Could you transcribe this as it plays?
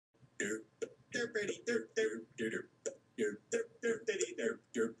What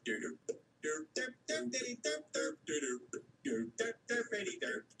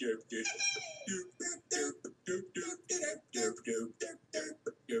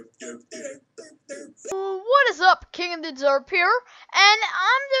is up, King of the Derp here, and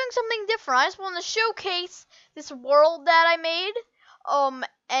I'm doing something different. I just want to showcase this world that I made.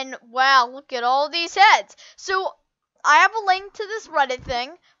 And wow, look at all these heads. So I have a link to this Reddit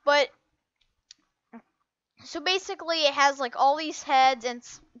thing, but so basically it has like all these heads and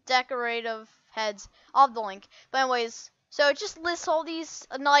decorative heads. I'll have the link. But anyways, so it just lists all these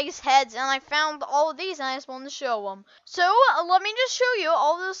nice heads, and I found all of these, and I just wanted to show them. So let me just show you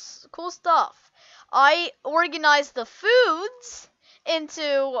all this cool stuff. I organized the foods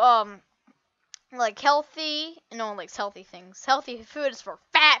into like healthy, no, like healthy things. Healthy food is for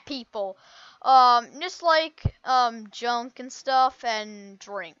fat people. Just like junk and stuff and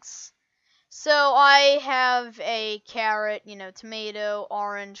drinks. So I have a carrot, tomato,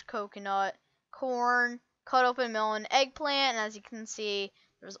 orange, coconut, corn, cut open melon, eggplant, and as you can see,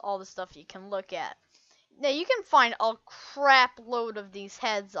 there's all the stuff you can look at. Now you can find a crap load of these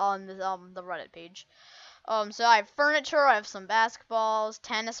heads on the Reddit page. So I have furniture, I have some basketballs,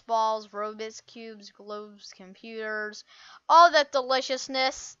 tennis balls, Rubik's cubes, globes, computers, all that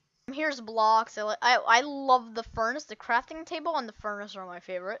deliciousness. Here's blocks. I love the furnace, the crafting table, and the furnace are my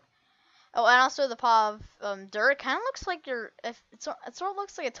favorite. Oh, and also the pot of dirt. It kind of looks like it sort of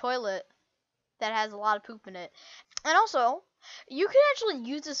looks like a toilet that has a lot of poop in it. And also, you can actually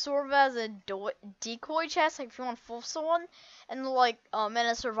use this sort of as a decoy chest, like if you want to fool someone, and like in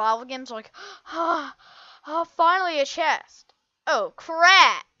a survival game, it's like, finally a chest. Oh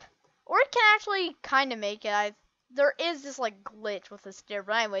crap! Or it can actually kind of make it. There is this like glitch with this stair,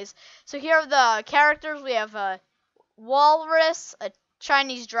 but anyways. So here are the characters. We have a walrus, a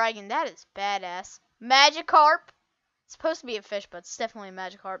Chinese dragon, that is badass. Magikarp, it's supposed to be a fish, but it's definitely a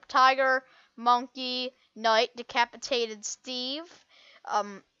Magikarp. Tiger, monkey, knight, decapitated Steve,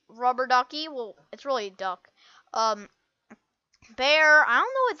 rubber ducky, well, it's really a duck. Bear, I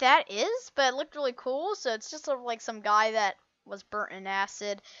don't know what that is, but it looked really cool, so it's just sort of like some guy that was burnt in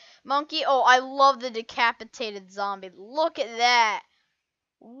acid. Monkey, oh, I love the decapitated zombie. Look at that.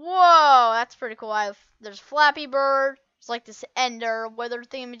 Whoa, that's pretty cool. There's Flappy Bird. It's like this ender, weather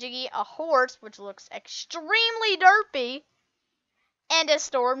thingamajiggy, a horse, which looks extremely derpy, and a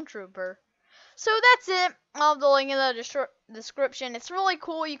stormtrooper. So that's it. I'll have the link in the description. It's really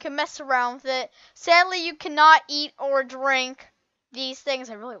cool. You can mess around with it. Sadly, you cannot eat or drink these things.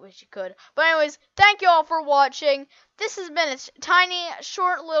 I really wish you could. But anyways, thank you all for watching. This has been a tiny,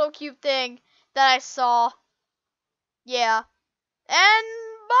 short, little cute thing that I saw. Yeah. And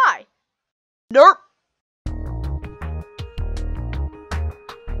bye. Derp.